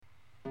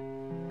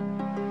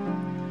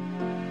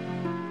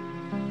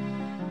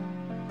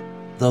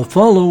The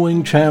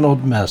following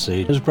channeled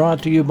message is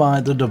brought to you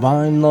by the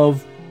Divine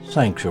Love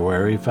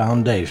Sanctuary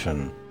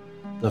Foundation.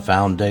 The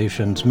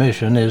Foundation's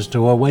mission is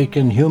to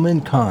awaken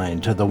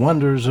humankind to the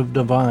wonders of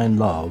divine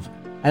love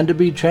and to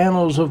be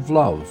channels of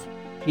love,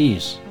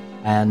 peace,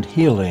 and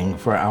healing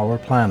for our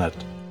planet.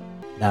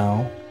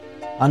 Now,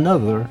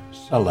 another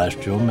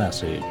celestial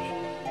message.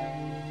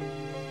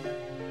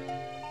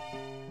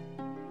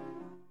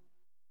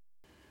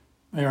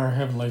 May our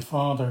Heavenly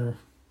Father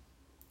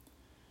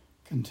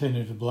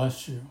continue to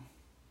bless you.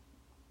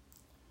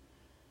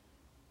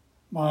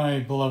 My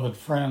beloved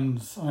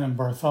friends, I am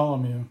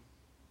Bartholomew,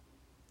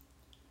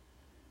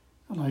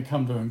 and I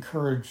come to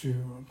encourage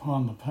you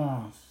upon the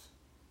path.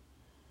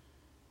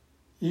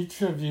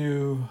 Each of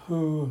you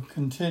who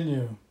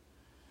continue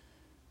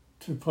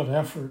to put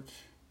effort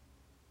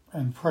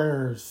and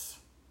prayers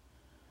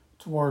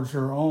towards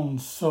your own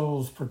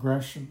soul's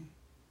progression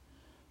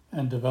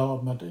and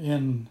development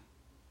in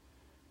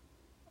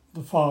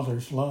the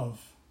Father's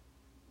love,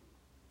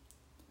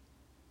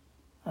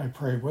 I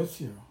pray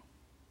with you.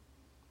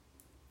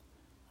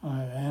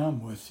 I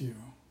am with you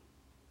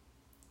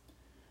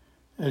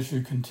as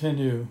you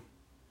continue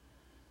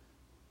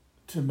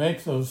to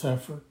make those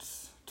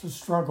efforts, to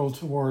struggle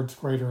towards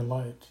greater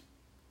light,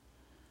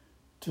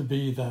 to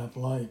be that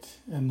light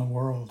in the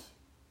world.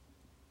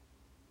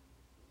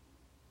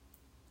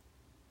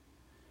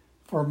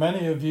 For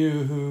many of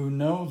you who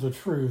know the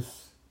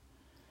truth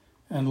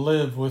and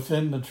live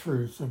within the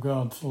truth of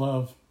God's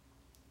love,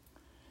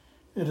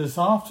 it is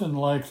often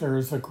like there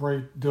is a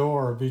great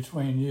door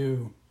between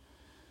you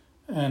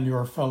and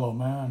your fellow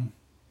man.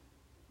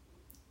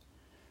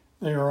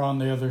 They are on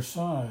the other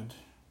side.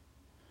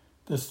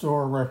 This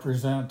door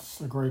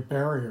represents a great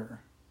barrier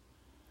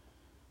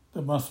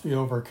that must be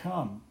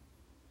overcome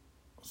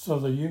so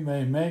that you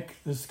may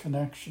make this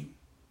connection,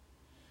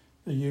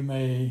 that you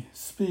may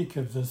speak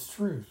of this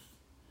truth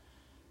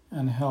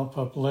and help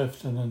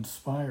uplift and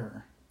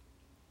inspire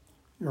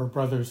your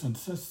brothers and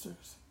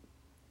sisters.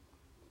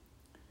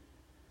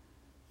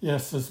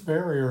 Yes, this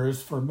barrier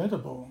is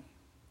formidable,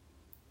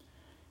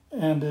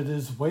 and it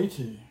is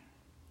weighty.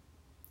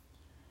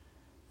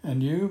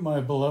 And you, my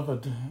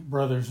beloved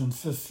brothers and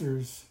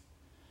sisters,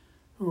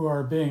 who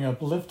are being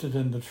uplifted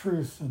in the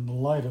truth and the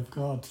light of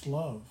God's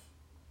love,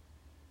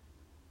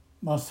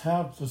 must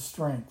have the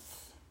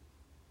strength,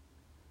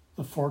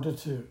 the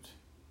fortitude,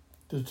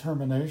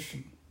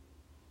 determination,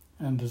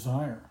 and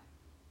desire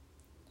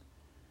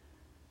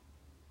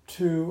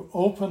to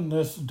open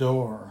this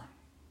door,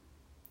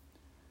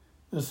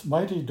 this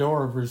mighty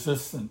door of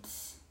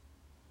resistance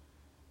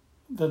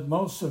that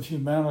most of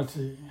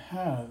humanity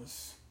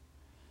has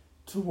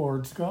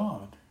towards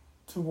God,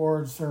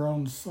 towards their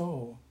own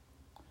soul,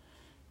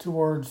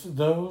 towards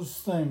those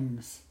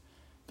things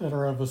that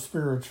are of a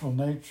spiritual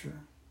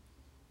nature.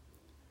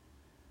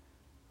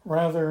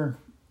 Rather,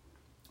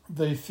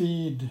 they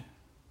feed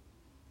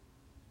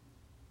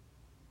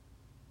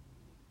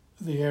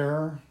the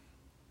error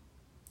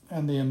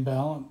and the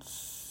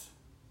imbalance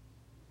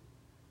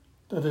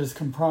that is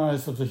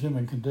comprised of the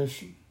human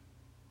condition.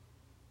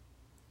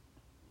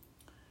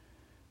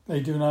 They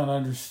do not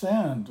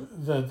understand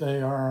that they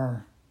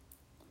are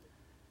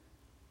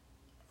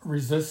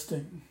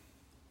resisting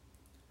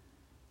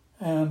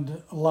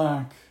and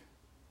lack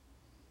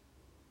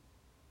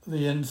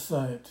the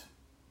insight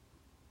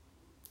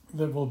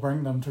that will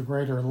bring them to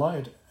greater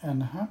light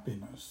and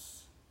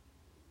happiness.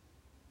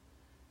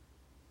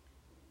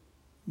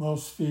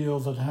 Most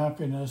feel that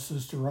happiness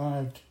is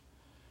derived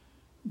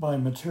by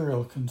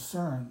material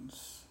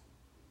concerns,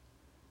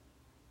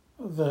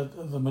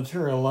 that the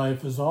material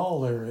life is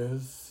all there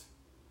is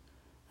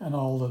and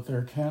all that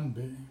there can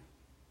be,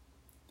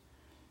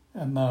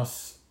 and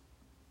thus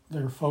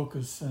their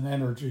focus and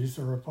energies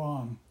are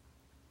upon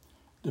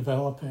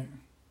developing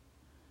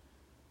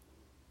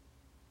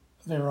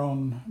their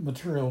own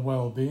material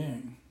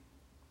well-being.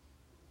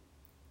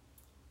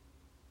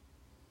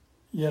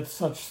 Yet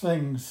such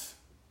things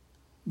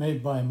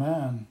made by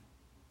man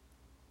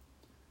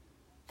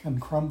can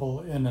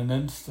crumble in an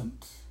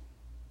instant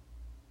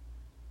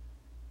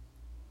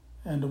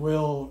and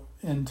will,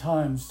 in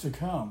times to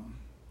come,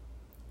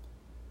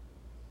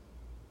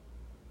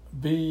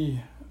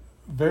 be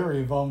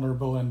very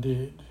vulnerable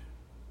indeed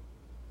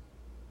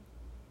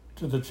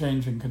to the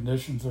changing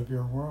conditions of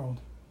your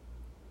world.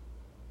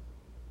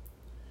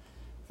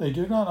 They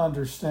do not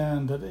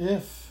understand that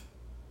if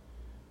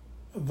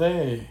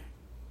they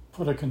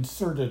put a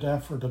concerted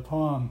effort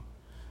upon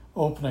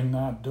opening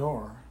that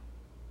door,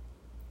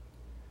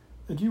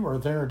 that you are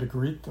there to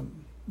greet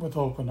them with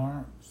open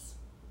arms.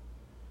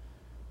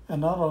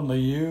 And not only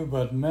you,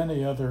 but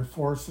many other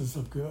forces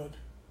of good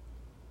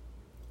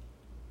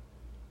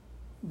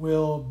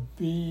will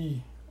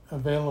be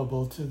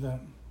available to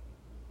them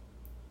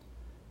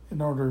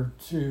in order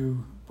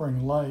to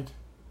bring light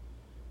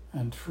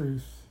and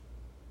truth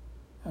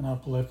and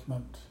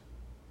upliftment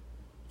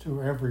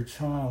to every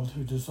child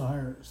who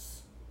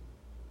desires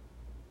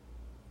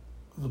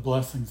the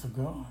blessings of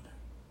God.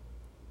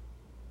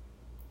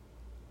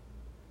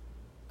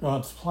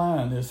 God's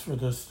plan is for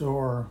this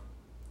door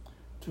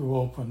to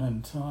open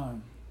in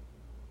time.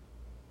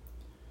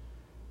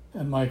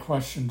 And my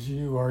question to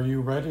you, are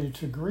you ready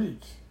to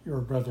greet your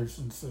brothers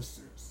and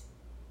sisters,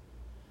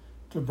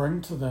 to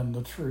bring to them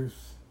the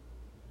truth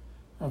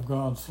of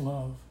God's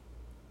love?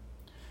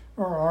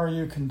 Or are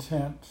you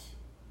content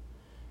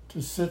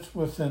to sit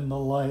within the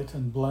light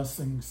and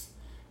blessings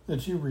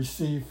that you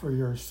receive for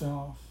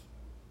yourself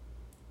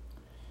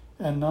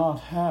and not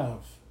have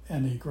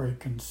any great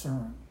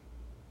concern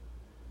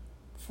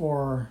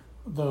for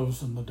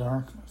those in the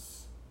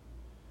darkness?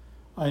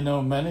 I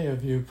know many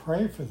of you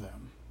pray for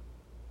them.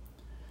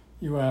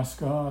 You ask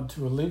God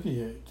to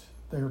alleviate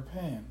their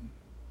pain,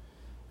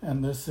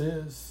 and this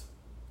is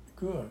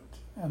good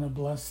and a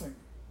blessing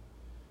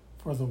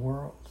for the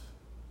world.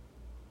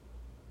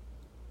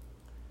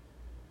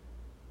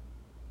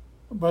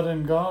 But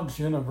in God's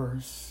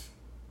universe,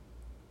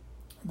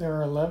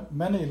 there are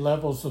many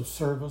levels of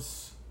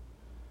service,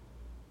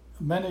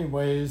 many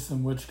ways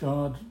in which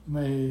God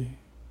may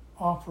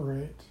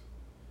operate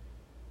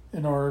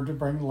in order to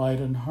bring light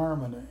and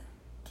harmony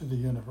to the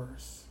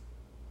universe.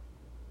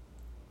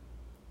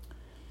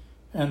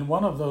 And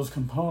one of those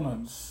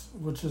components,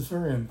 which is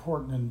very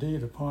important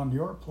indeed upon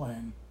your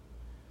plane,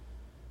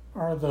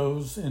 are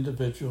those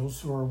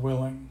individuals who are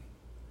willing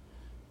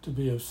to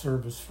be of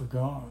service for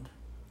God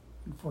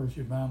and for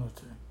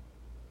humanity.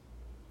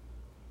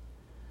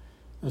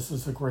 This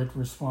is a great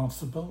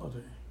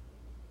responsibility.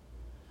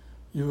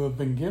 You have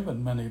been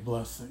given many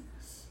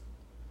blessings,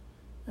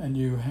 and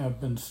you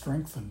have been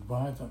strengthened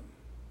by them.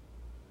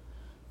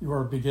 You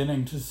are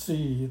beginning to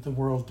see the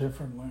world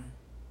differently,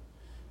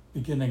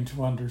 beginning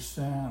to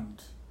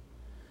understand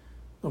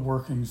the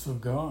workings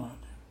of God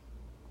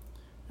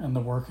and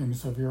the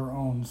workings of your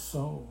own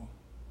soul.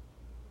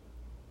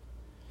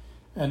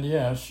 And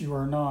yes, you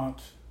are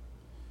not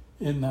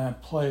in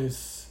that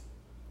place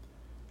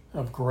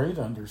of great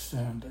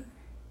understanding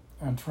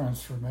and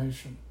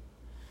transformation,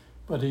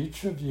 but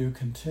each of you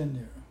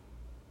continue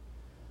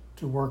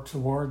to work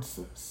towards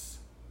this.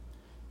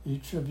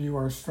 Each of you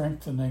are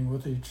strengthening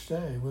with each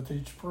day, with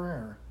each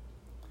prayer,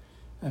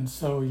 and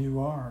so you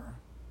are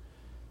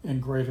in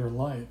greater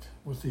light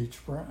with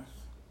each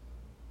breath.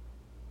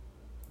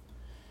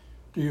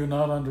 Do you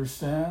not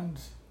understand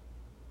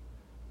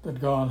that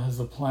God has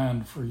a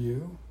plan for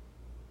you?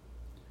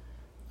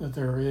 That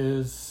there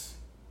is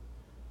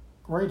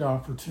great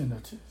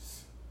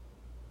opportunities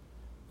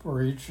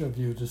for each of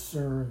you to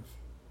serve,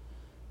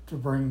 to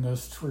bring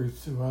this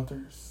truth to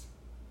others.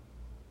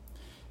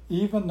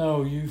 Even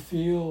though you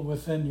feel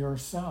within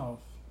yourself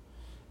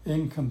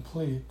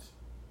incomplete,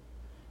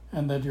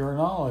 and that your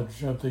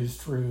knowledge of these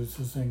truths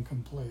is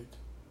incomplete.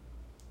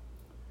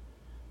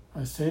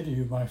 I say to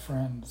you, my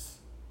friends,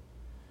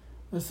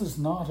 this is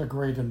not a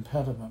great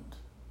impediment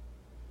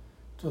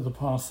to the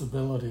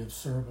possibility of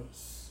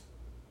service.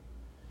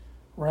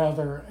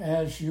 Rather,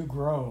 as you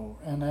grow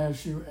and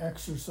as you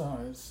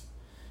exercise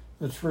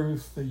the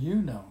truth that you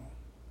know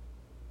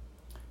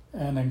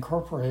and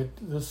incorporate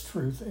this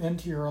truth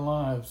into your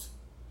lives,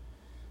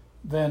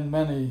 then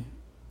many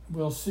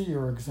will see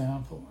your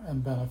example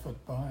and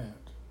benefit by it.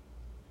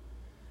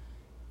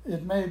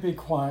 It may be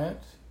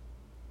quiet,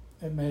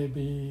 it may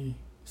be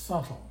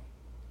subtle,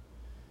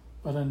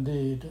 but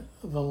indeed,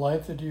 the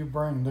light that you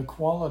bring, the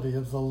quality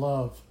of the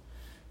love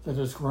that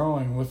is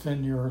growing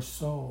within your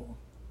soul,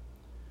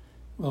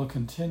 will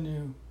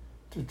continue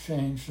to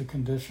change the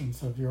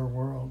conditions of your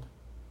world,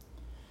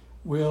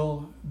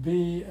 will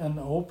be an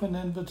open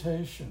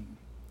invitation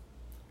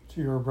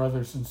to your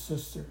brothers and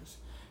sisters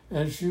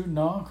as you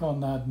knock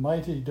on that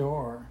mighty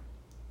door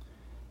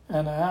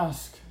and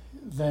ask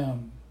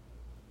them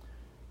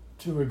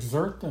to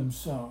exert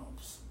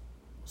themselves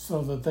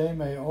so that they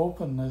may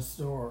open this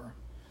door,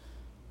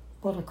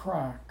 but a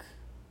crack,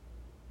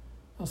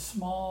 a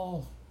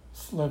small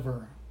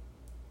sliver,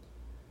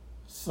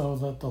 so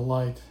that the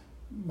light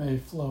may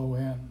flow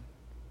in,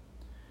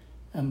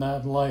 and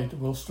that light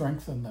will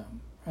strengthen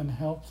them and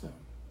help them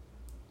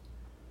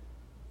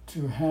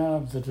to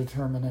have the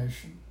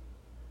determination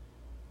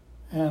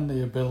and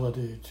the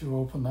ability to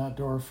open that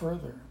door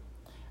further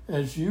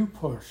as you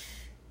push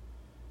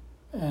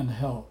and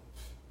help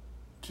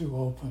to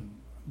open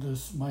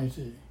this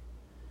mighty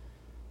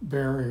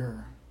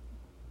barrier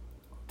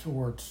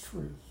towards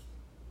truth.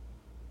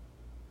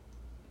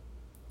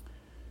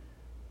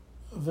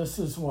 This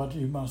is what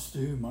you must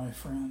do, my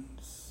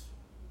friends.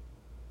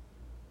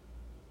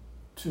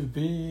 To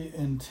be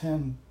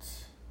intent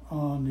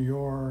on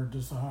your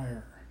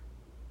desire,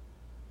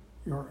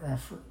 your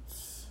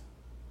efforts,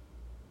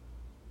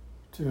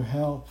 to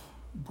help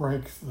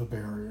break the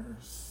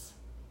barriers,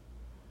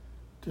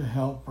 to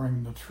help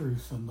bring the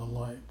truth and the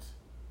light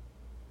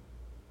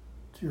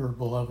to your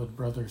beloved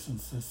brothers and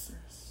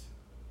sisters.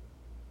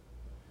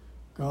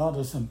 God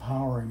is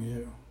empowering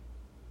you.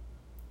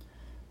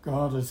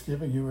 God is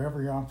giving you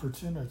every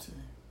opportunity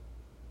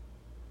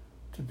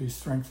to be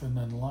strengthened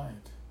in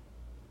light,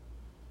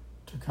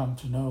 to come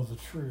to know the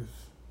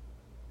truth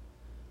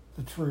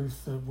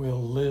that will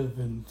live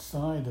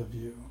inside of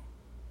you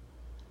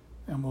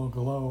and will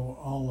glow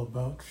all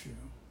about you.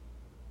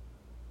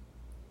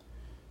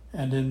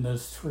 And in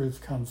this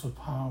truth comes a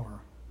power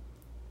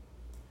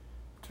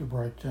to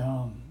break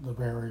down the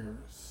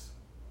barriers,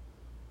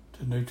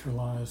 to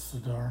neutralize the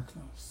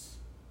darkness,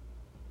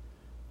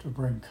 to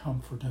bring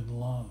comfort and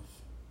love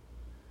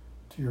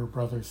to your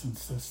brothers and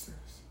sisters.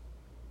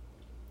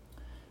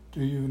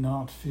 Do you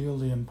not feel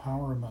the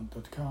empowerment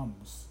that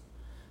comes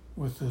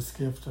with this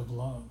gift of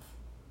love?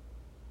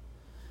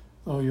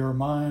 Though your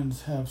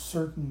minds have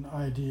certain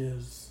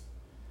ideas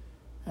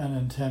and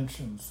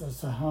intentions as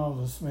to how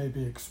this may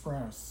be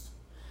expressed,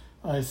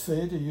 I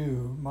say to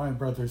you, my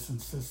brothers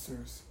and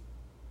sisters,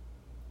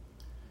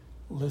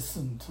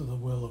 listen to the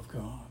will of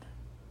God.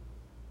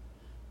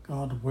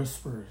 God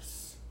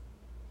whispers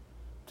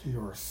to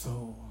your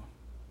soul.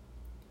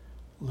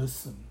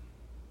 Listen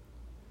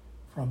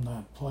from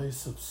that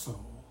place of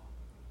soul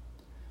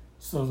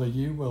so that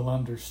you will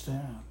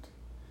understand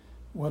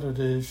what it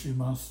is you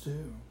must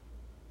do.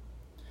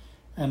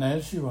 And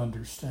as you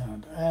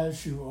understand,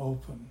 as you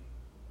open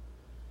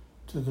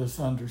to this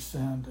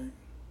understanding,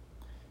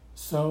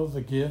 so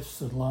the gifts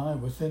that lie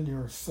within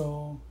your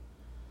soul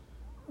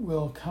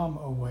will come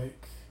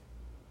awake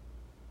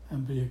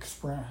and be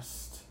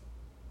expressed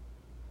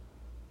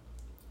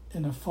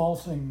in a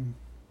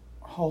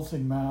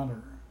halting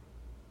manner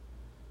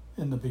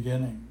in the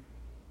beginning,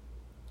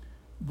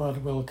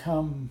 but will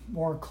come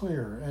more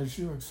clear as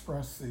you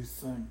express these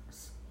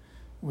things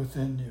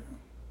within you.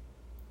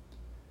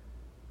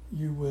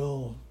 You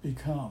will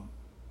become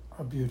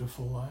a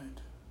beautiful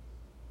light.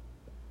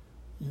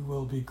 You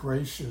will be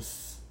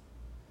gracious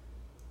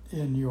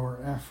in your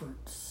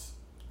efforts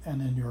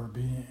and in your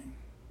being,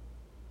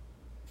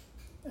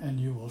 and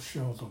you will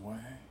show the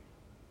way.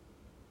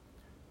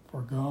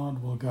 For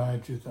God will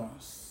guide you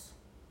thus.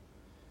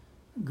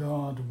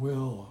 God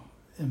will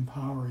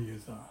empower you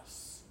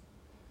thus.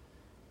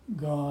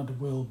 God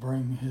will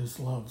bring his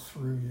love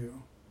through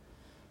you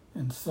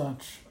in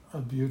such a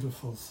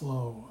beautiful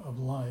flow of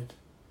light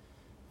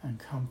and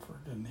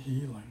comfort and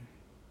healing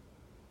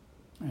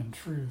and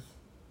truth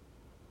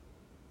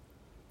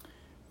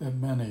that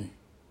many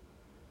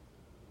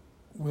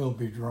will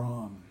be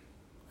drawn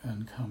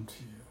and come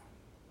to you.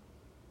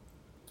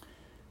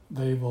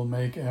 They will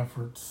make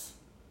efforts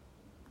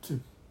to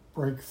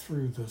break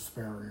through this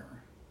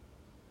barrier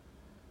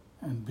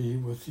and be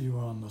with you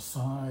on the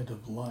side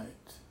of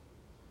light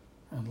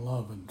and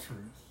love and truth.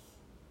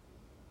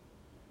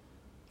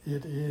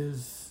 It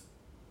is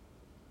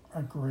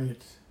a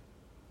great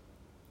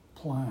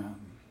plan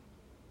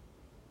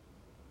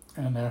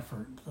and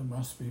effort that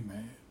must be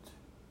made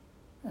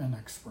and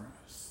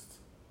expressed.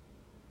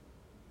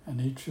 And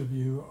each of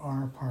you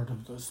are part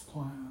of this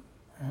plan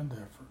and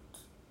effort.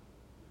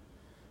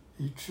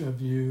 Each of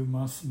you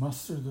must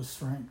muster the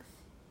strength,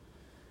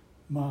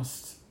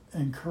 must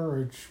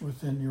encourage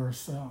within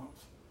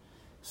yourself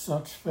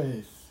such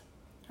faith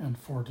and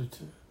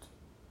fortitude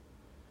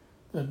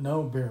that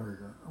no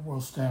barrier will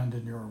stand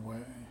in your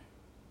way,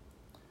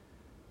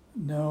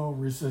 no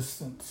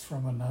resistance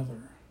from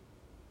another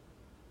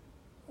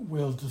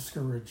will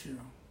discourage you.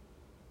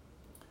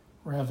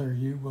 Rather,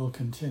 you will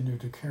continue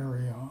to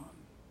carry on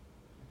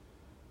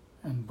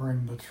and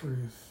bring the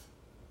truth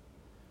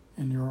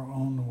in your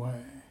own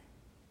way,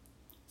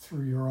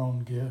 through your own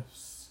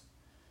gifts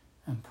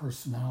and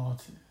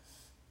personalities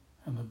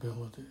and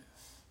abilities.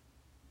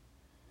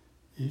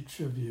 Each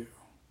of you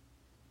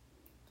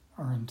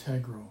are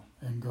integral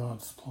in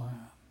God's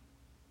plan.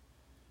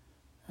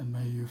 And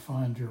may you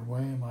find your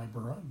way, my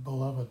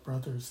beloved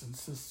brothers and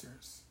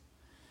sisters.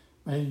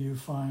 May you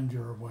find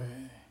your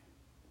way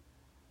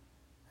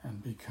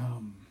and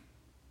become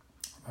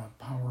that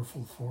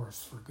powerful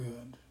force for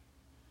good,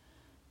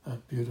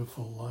 that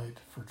beautiful light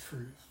for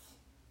truth,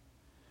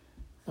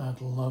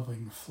 that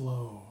loving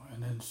flow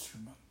and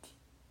instrument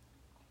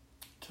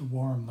to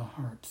warm the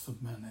hearts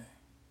of many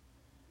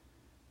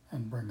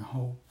and bring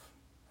hope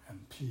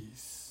and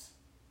peace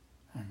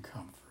and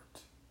comfort.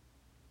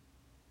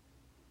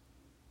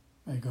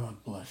 May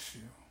God bless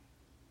you.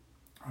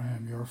 I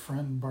am your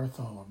friend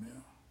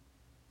Bartholomew.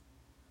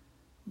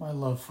 My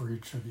love for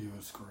each of you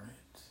is great.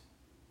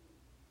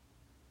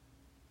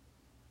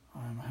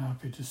 I am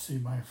happy to see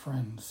my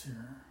friends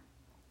here,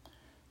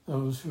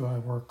 those who I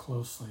work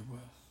closely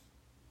with,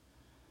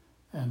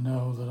 and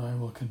know that I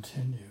will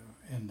continue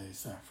in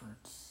these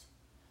efforts.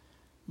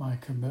 My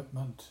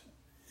commitment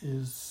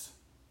is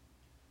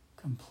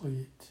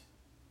complete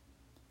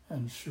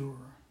and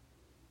sure,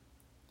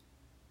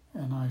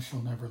 and I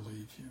shall never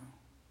leave you,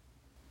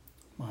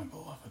 my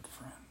beloved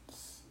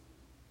friends.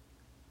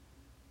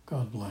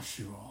 God bless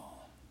you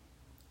all.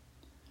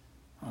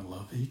 I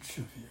love each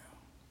of you.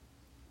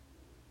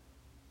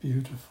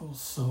 Beautiful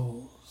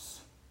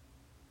souls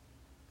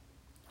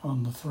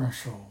on the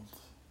threshold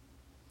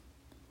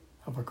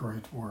of a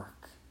great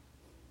work,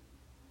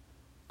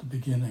 the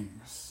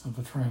beginnings of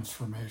the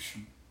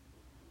transformation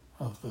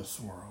of this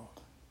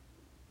world.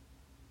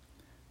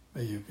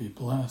 May you be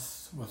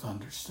blessed with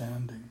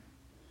understanding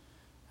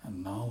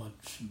and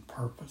knowledge and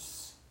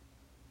purpose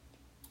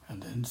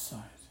and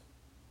insight,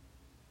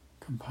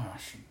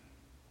 compassion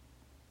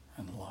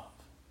and love.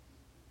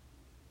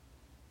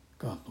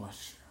 God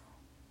bless you,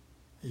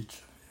 each of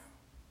you.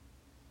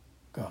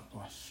 God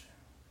bless you.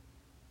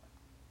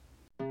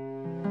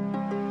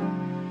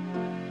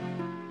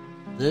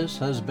 This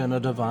has been a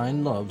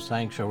Divine Love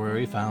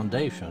Sanctuary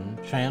Foundation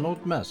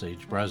channeled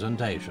message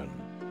presentation.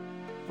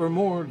 For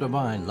more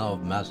Divine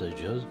Love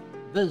messages,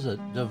 visit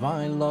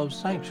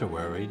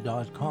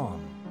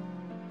divinelovesanctuary.com.